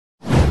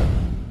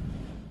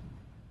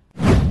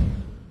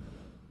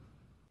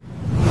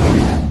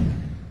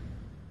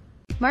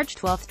March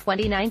 12,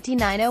 2019,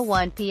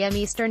 9:01 p.m.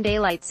 Eastern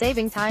Daylight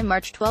Saving Time.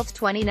 March 12,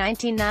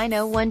 2019,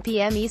 9:01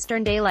 p.m.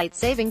 Eastern Daylight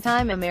Saving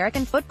Time.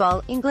 American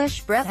Football,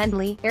 English, Brett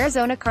Hundley,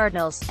 Arizona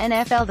Cardinals,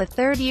 NFL. The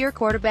third-year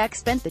quarterback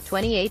spent the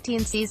 2018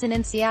 season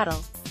in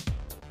Seattle.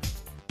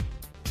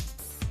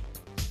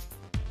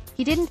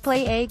 He didn't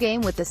play a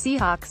game with the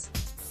Seahawks.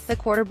 The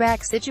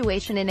quarterback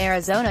situation in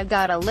Arizona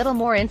got a little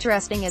more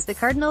interesting as the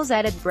Cardinals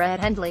added Brett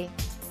Hundley.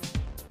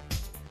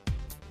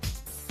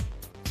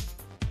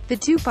 The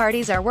two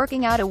parties are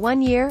working out a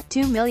one-year,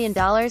 $2 million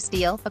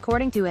deal,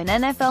 according to an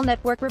NFL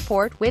Network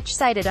report, which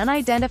cited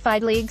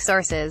unidentified league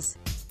sources.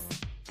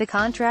 The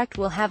contract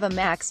will have a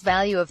max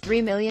value of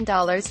 $3 million,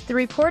 the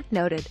report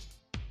noted.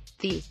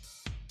 The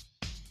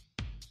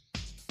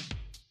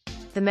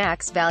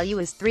max value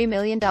is $3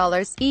 million.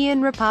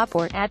 Ian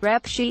Rapoport, at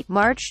Rap Sheet,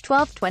 March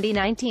 12,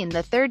 2019.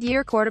 The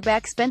third-year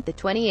quarterback spent the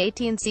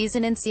 2018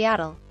 season in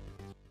Seattle.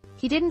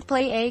 He didn't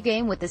play a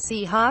game with the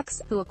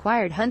Seahawks, who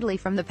acquired Hundley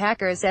from the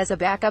Packers as a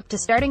backup to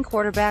starting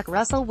quarterback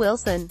Russell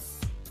Wilson.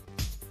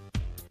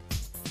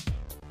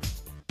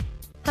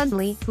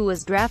 Hundley, who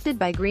was drafted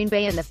by Green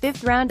Bay in the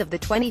 5th round of the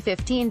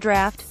 2015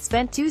 draft,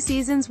 spent 2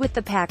 seasons with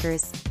the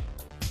Packers.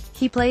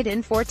 He played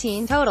in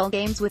 14 total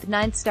games with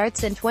 9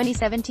 starts in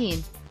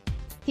 2017.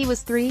 He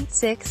was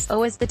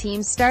 3.60 as the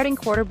team's starting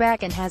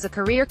quarterback and has a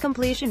career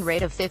completion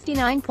rate of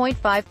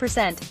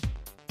 59.5%.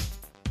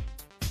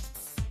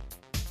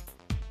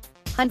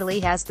 Hundley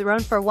has thrown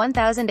for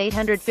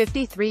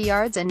 1,853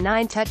 yards and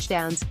 9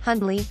 touchdowns.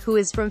 Hundley, who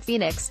is from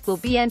Phoenix, will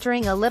be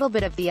entering a little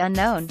bit of the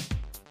unknown.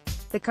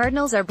 The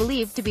Cardinals are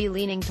believed to be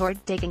leaning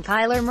toward taking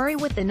Kyler Murray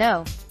with the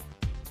no.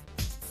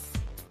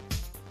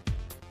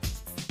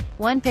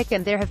 1 pick,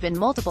 and there have been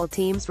multiple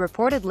teams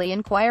reportedly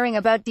inquiring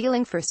about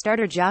dealing for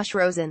starter Josh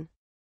Rosen.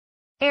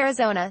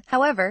 Arizona,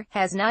 however,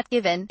 has not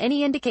given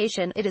any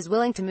indication it is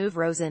willing to move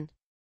Rosen.